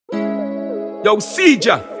Yo,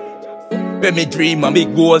 Seja, let me dream of me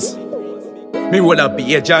goals. Me roll a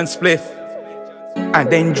beige and spliff,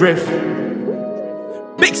 and then drift.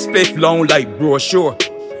 Big spliff long like brochure,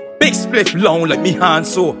 big spliff long like me hand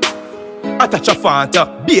so. I touch a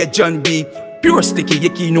Fanta, beige and beat, pure sticky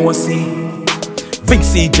yicky no see.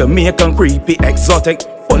 Vincy, Jamaican, creepy, exotic.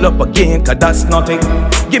 Pull up again, cause that's not it.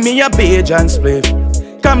 Give me a beige and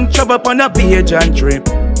spliff, come chop up on a beige and drip.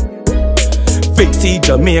 Vincy,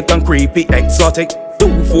 Jamaican, creepy, exotic.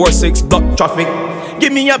 246 block traffic.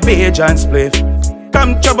 Give me a beige and spliff,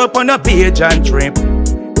 come chop up on a beige and drip.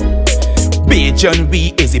 Beige and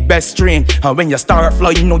we is the best strain. And when you start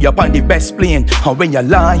flying, you know you're on the best plane. And when you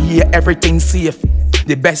lie here, everything's safe.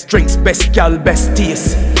 The best drinks, best gal, best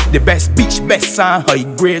taste. The best beach, best and high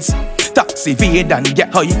grades. Taxi evade and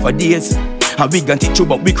get high for days. And we gon' teach you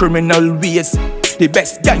about we criminal ways. The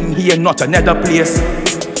best gang here, not another place.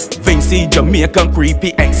 Vincy, Jamaican, creepy,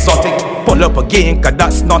 exotic. Pull up again, cause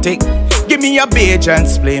that's not it. Give me a beige and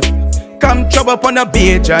spliff, come chop up on a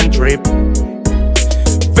beige and drip.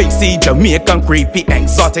 Vincy, Jamaican, creepy,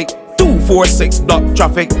 exotic. 246 block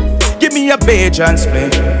traffic. Give me a beige and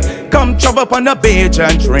spliff, come chop up on a beige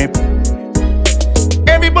and drip.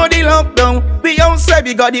 Everybody locked down, we outside,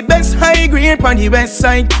 we got the best high grade on the west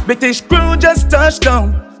side. British crew just touched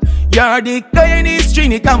down. You're the guy in the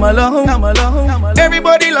street, come along, come along, come along.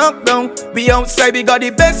 Everybody locked down, we outside, we got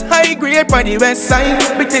the best high grade on the west side.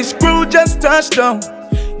 British crew just touched down.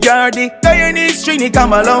 You're the guy in the street,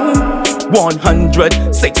 come along.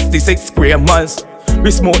 166 square miles, we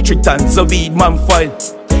smoke 3 tons of weed, man file.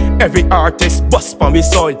 Every artist bust from we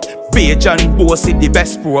soil. Beige and bossy, the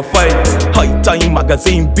best profile. High Time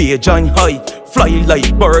magazine, beige and high. Fly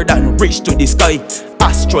like bird and reach to the sky.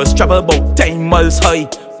 Astros travel about 10 miles high.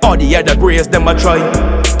 All the other grays, them a try.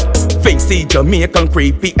 Vincy, Jamaican,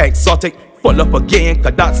 creepy, exotic. Pull up again,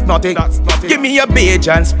 cause that's not it. Give me a beige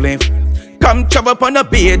and spliff, come chop up on a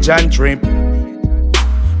beige and drip.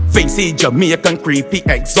 Vincy, Jamaican, creepy,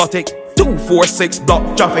 exotic. 246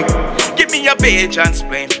 block traffic. Give me a beige and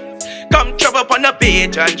spliff, come chop up on a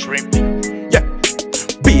beige and drip. Yeah,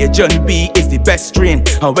 beige and B is the best strain.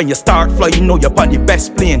 And when you start flying, you know you're on the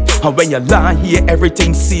best plane. And when you land here,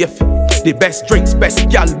 everything's safe. The best drinks,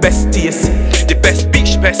 best gal, best taste. The best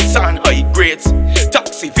beach, best sand, high grades.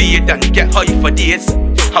 Taxi evade and get high for days.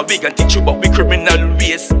 And we gon' teach you about we criminal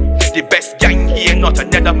ways. The best gang here, not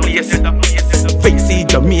another place. Vincy,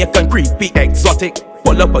 Jamaican, creepy, exotic.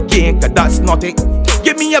 Pull up again, cause that's not it.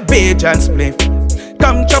 Give me a beige and spliff,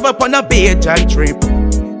 come chop up on a beige and drip.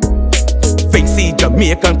 Vincy,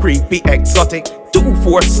 Jamaican, creepy, exotic.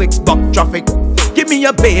 246 block traffic. Give me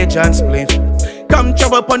a beige and spliff, come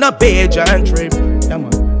chop up on a beige and drip. Come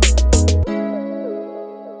on.